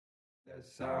The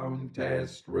sound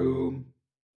test room.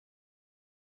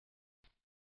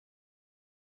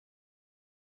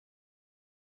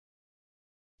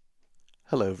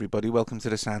 Hello everybody, welcome to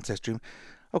the sound test room.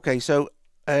 Okay, so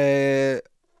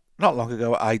not long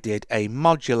ago I did a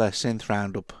modular synth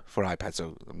roundup for iPad,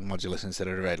 so modular synths that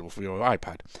are available for your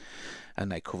iPad. And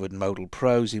they covered modal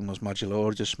pros, was modular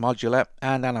or just modular,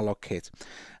 and analog kit.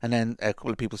 And then a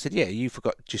couple of people said, yeah, you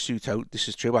forgot Jasuto. This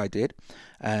is true, I did.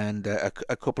 And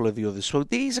a couple of the others. So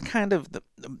these are kind of the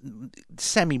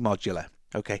semi-modular.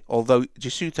 Okay, although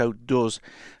Jasuto does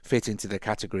fit into the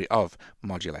category of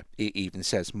modular. It even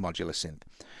says modular synth.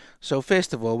 So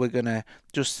first of all, we're going to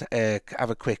just have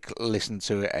a quick listen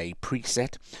to a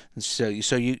preset. And so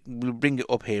you will bring it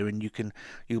up here, and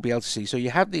you'll be able to see. So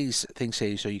you have these things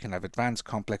here, so you can have advanced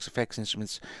complex effects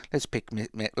instruments. Let's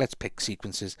pick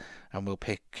sequences, and we'll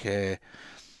pick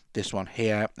this one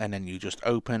here, and then you just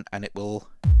open, and it will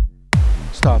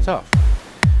start off.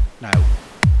 Now,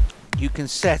 you can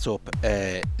set up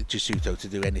Jasuto to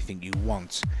do anything you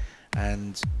want,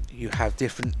 and you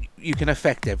can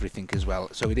affect everything as well.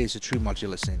 So it is a true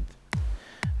modular synth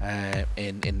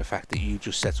in the fact that you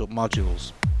just set up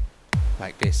modules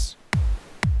like this.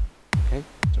 Okay,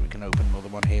 so we can open another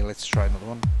one here. Let's try another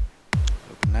one.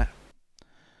 Open that,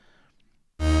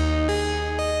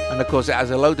 and of course it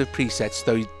has a load of presets,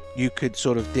 so you could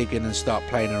sort of dig in and start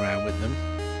playing around with them.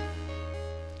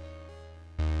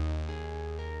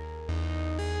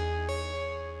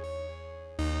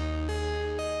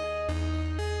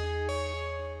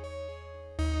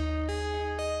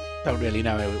 Don't really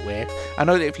know how it works. I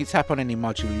know that if you tap on any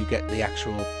module, you get the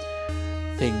actual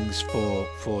things for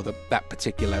that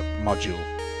particular module.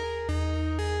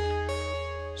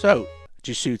 So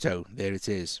Jasuto, there it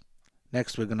is.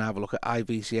 Next, we're going to have a look at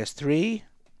IVCS3,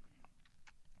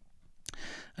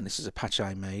 and this is a patch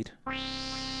I made.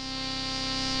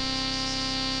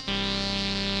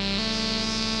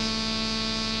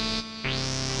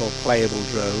 Called Playable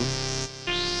Drone.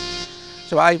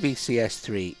 So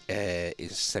IVCS3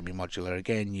 is semi-modular.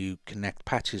 Again, you connect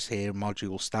patches here,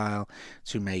 module style,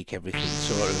 to make everything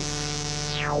sort of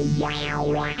work,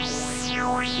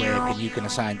 and you can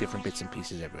assign different bits and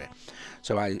pieces everywhere.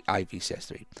 So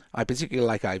IVCS3. I particularly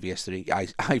like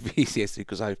IVCS3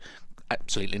 because I've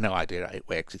absolutely no idea how it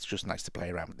works. It's just nice to play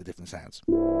around with the different sounds.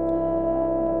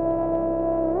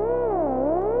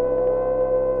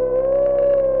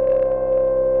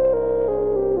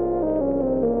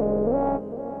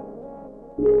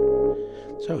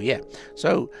 So yeah,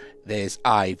 so there's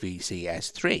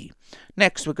IVCS3.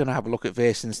 Next, we're going to have a look at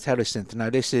Virsyn Tera Synth.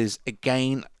 Now, this is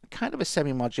again kind of a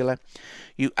semi-modular.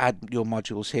 You add your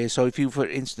modules here. So if you, for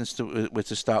instance, were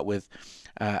to start with,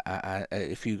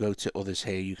 if you go to others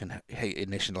here, you can hit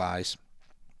initialize,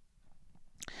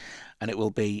 and it will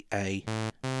be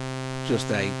just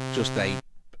a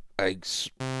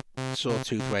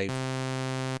sawtooth wave.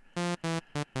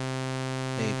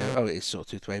 Oh, it is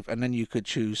sawtooth wave, and then you could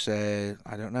choose I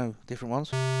don't know, different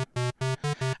ones,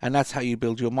 and that's how you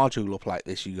build your module up like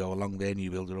this. You go along there and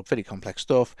you build it up. Very complex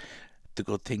stuff. The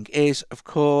good thing is, of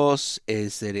course,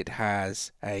 is that it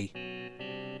has a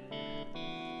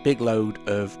big load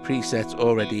of presets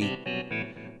already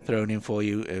thrown in for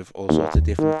you of all sorts of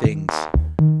different things,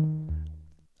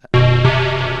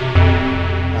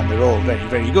 and they're all very,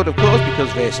 very good, of course, because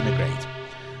Virsyn are great.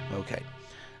 Okay.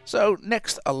 So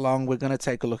next along, we're going to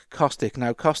take a look at Caustic.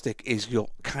 Now, Caustic is your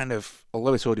kind of,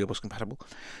 although it's audio bus compatible,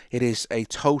 it is a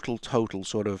total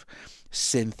sort of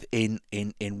synth in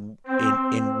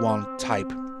one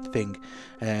type thing.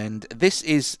 And this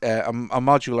is a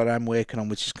module that I'm working on,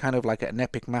 which is kind of like an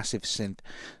epic massive synth.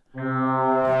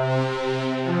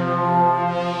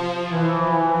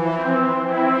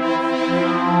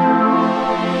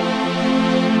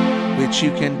 Which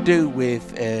you can do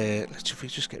with, if we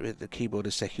just get rid of the keyboard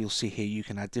a sec, you'll see here you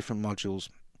can add different modules.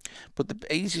 But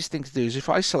the easiest thing to do is if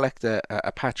I select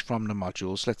a patch from the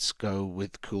modules, let's go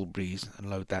with Cool Breeze and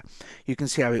load that. You can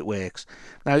see how it works.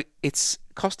 Now, it's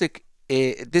Caustic.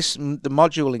 The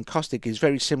module in Caustic is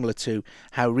very similar to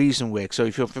how Reason works. So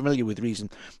if you're familiar with Reason,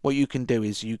 what you can do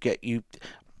is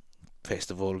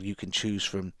first of all, you can choose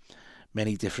from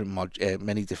many different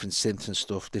synths and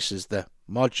stuff. This is the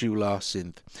Modular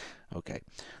Synth. Okay,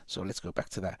 so let's go back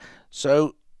to that.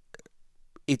 So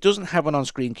it doesn't have an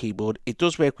on-screen keyboard. It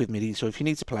does work with MIDI, so if you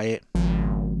need to play it,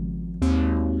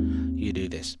 you do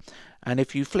this. And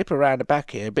if you flip around the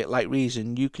back here, a bit like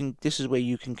Reason, this is where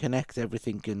you can connect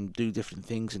everything and do different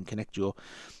things and connect your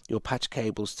patch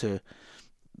cables to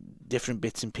different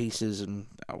bits and pieces and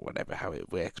whatever, how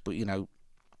it works. But you know,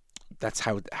 that's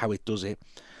how it does it.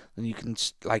 And you can,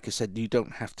 like I said, you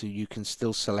don't have to. You can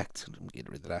still select. Get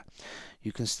rid of that.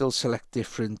 You can still select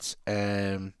different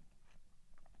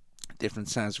different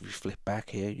sounds. If we flip back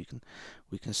here,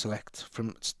 we can select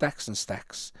from stacks and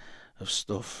stacks of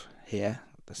stuff here.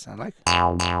 What does that sound like?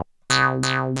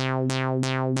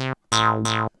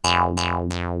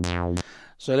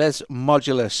 So there's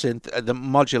modular synth. The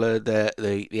modular,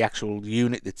 the actual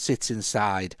unit that sits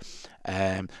inside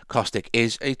Caustic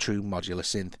is a true modular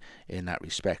synth in that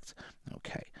respect.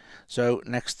 Okay. So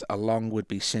next along would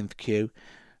be SynthQ.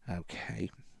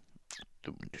 Okay.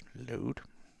 Load.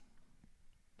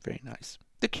 Very nice.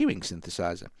 The queuing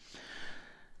synthesizer.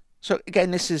 So again,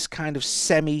 this is kind of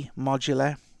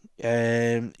semi-modular.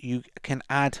 You can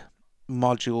add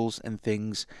modules and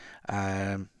things.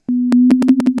 And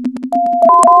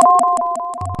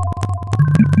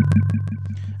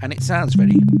it sounds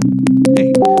very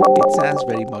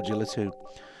modular too.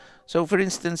 So for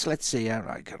instance, let's see,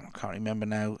 I can't remember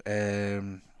now,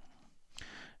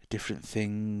 different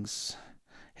things.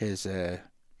 Here's a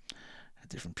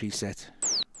different preset.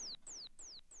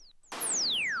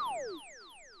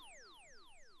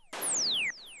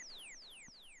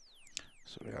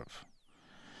 Sorry, I'm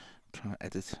trying to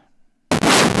edit.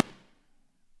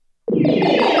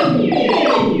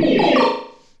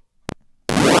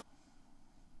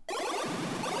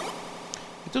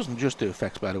 It doesn't just do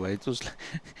effects, by the way. It does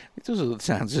other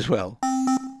sounds as well.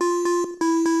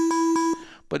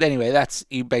 But anyway, that's,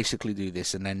 you basically do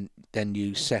this, and then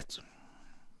you set.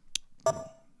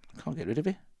 Can't get rid of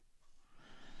it.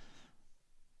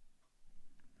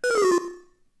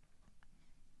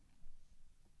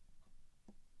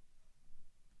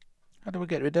 How do we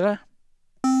get rid of that?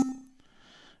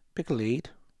 Pick a lead.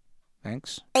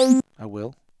 Thanks. I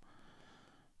will.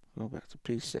 Go back to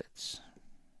presets.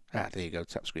 Ah, there you go,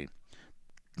 tap screen.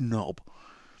 Knob.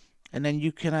 And then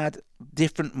you can add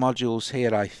different modules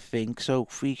here, I think. So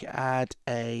if we add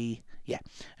a, yeah,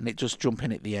 and it just jump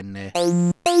in at the end there. And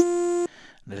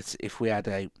if we add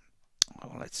a,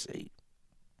 oh, let's see.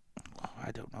 Oh,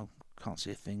 I don't know, can't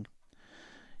see a thing.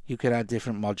 You can add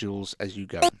different modules as you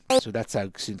go. So that's how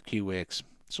SynthQ works.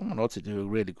 Someone ought to do a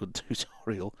really good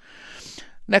tutorial.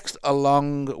 Next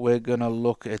along, we're going to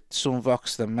look at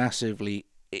SunVox, the massively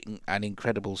and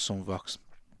incredible SunVox.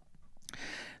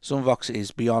 SunVox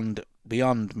is beyond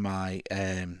my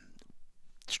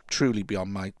truly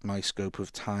beyond my scope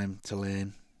of time to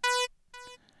learn.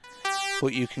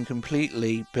 But you can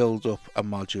completely build up a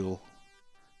module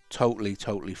totally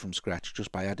from scratch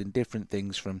just by adding different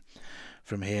things from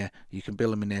here. You can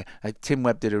build them in there. Tim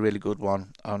Webb did a really good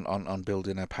one on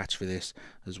building a patch for this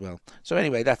as well. So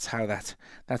anyway, that's how that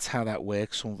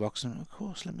works. SunVox, and of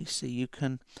course, let me see. You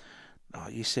can. Oh,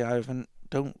 you see,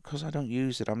 because I don't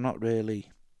use it. I'm not really.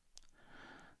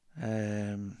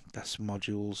 That's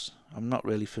modules. I'm not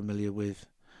really familiar with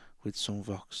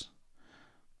SunVox.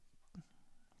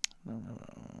 No.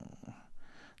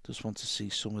 Just want to see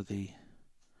some of the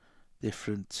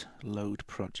different load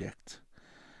project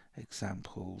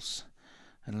examples,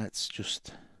 and let's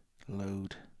just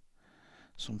load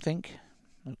something.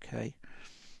 Okay,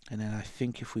 and then I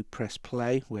think if we press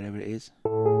play wherever it is,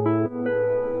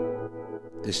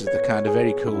 this is the kind of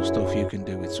very cool stuff you can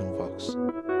do with SunVox.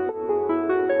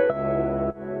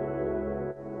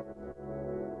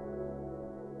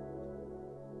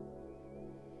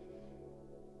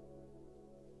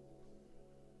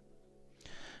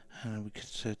 And we could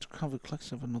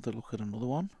let's have another look at another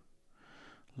one.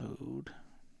 Load.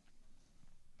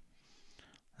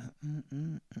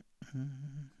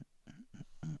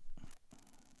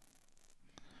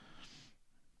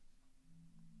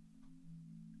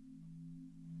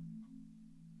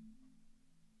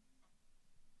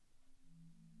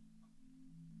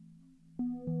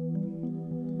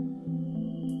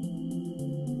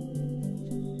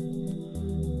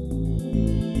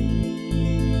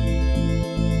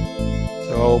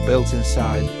 All built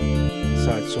inside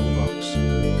SunVox.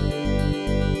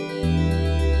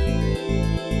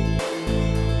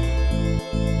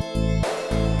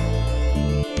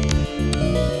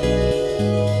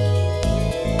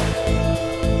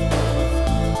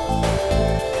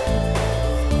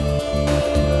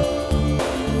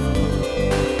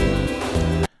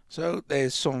 So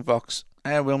there's SunVox,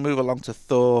 and we'll move along to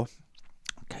Thor.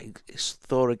 Okay,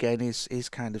 Thor again is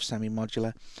kind of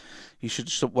semi-modular. You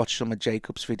should watch some of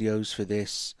Jacob's videos for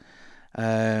this.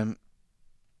 I'll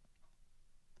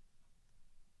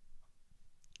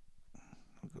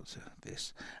go to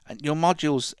this, and your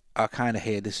modules are kind of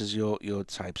here. This is your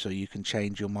type, so you can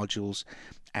change your modules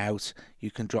out. You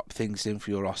can drop things in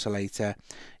for your oscillator.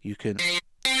 You can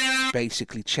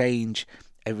basically change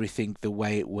everything the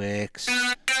way it works.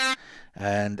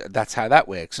 and that's how that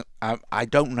works. I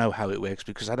don't know how it works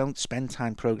because I don't spend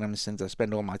time programming synths. I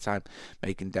spend all my time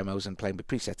making demos and playing with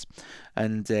presets,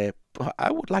 and but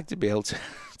I would like to be able to,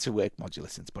 to work modular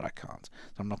synths, but I can't.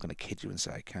 So I'm not going to kid you and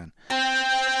say I can.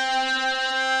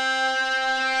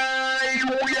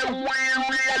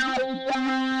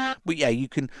 But yeah, you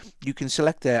can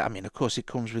select there. I mean, of course, it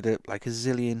comes with like a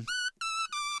zillion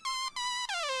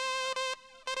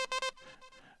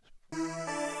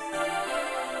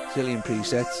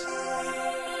presets.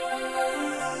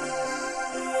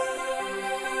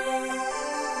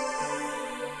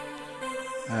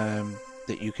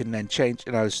 That you can then change.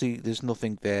 You know, see, there's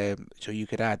nothing there, so you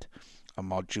could add a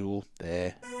module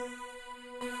there.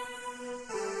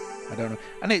 I don't know,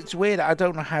 and it's weird. I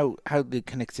don't know how they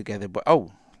connect together, but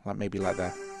oh, like maybe like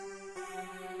that.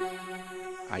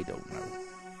 I don't know.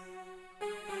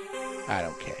 I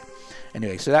don't care.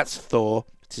 Anyway, so that's Thor.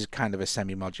 It is kind of a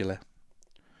semi-modular.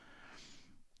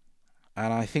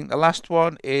 And I think the last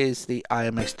one is the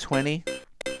IMS-20.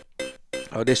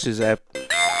 Oh, this is a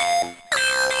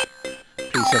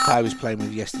preset I was playing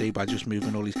with yesterday by just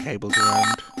moving all these cables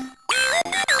around.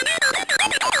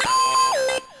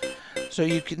 So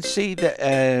you can see that,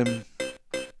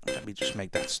 let me just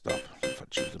make that stop. If I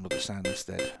choose another sound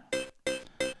instead.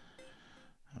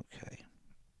 Okay.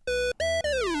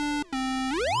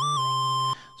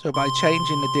 So by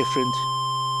changing the different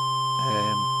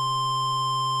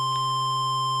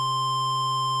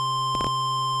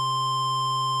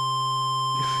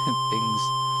things,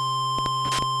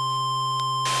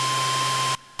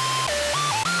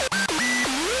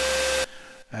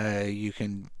 you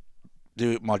can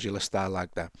do it modular style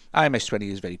like that.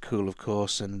 IMS-20 is very cool, of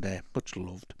course, and much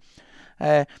loved.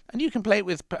 And you can play it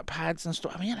with pads and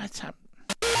stuff. I mean,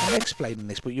 I'm explaining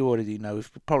this, but you already know. You're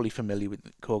probably familiar with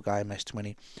the Korg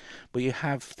IMS-20. But you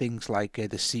have things like the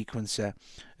sequencer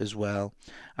as well.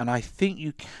 And I think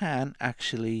you can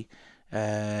actually...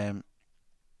 oh,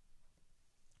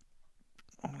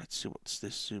 let's see, what's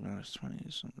this?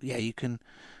 IMS-20. Yeah, you can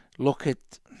look at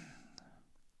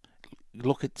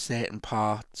certain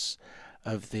parts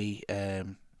of the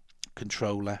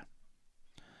controller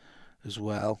as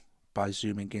well by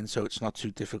zooming in, so it's not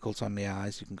too difficult on the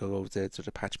eyes. You can go over there to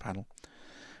the patch panel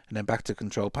and then back to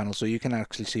control panel, so you can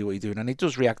actually see what you're doing, and it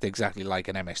does react exactly like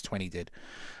an MS-20 did.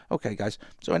 Okay guys,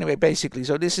 so anyway, basically,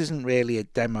 so this isn't really a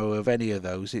demo of any of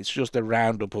those. It's just a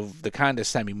roundup of the kind of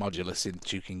semi-modular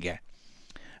synths you can get.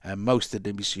 Most of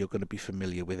them you're going to be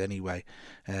familiar with anyway,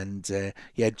 and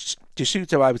yeah,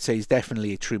 Jasuto I would say is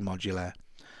definitely a true modular,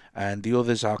 and the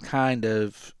others are kind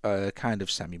of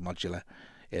semi-modular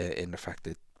in the fact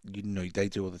that, you know, they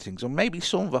do other things. Or maybe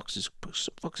SunVox is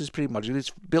pretty modular. It's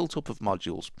built up of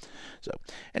modules. So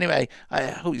anyway, I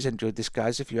hope you enjoyed this,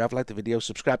 guys. If you have liked the video,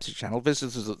 subscribe to the channel.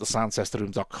 Visit us at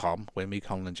thesoundtesterroom.com, where me,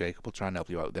 Colin and Jacob will try and help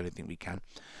you out with anything we can.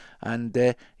 And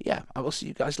yeah, I will see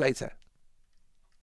you guys later.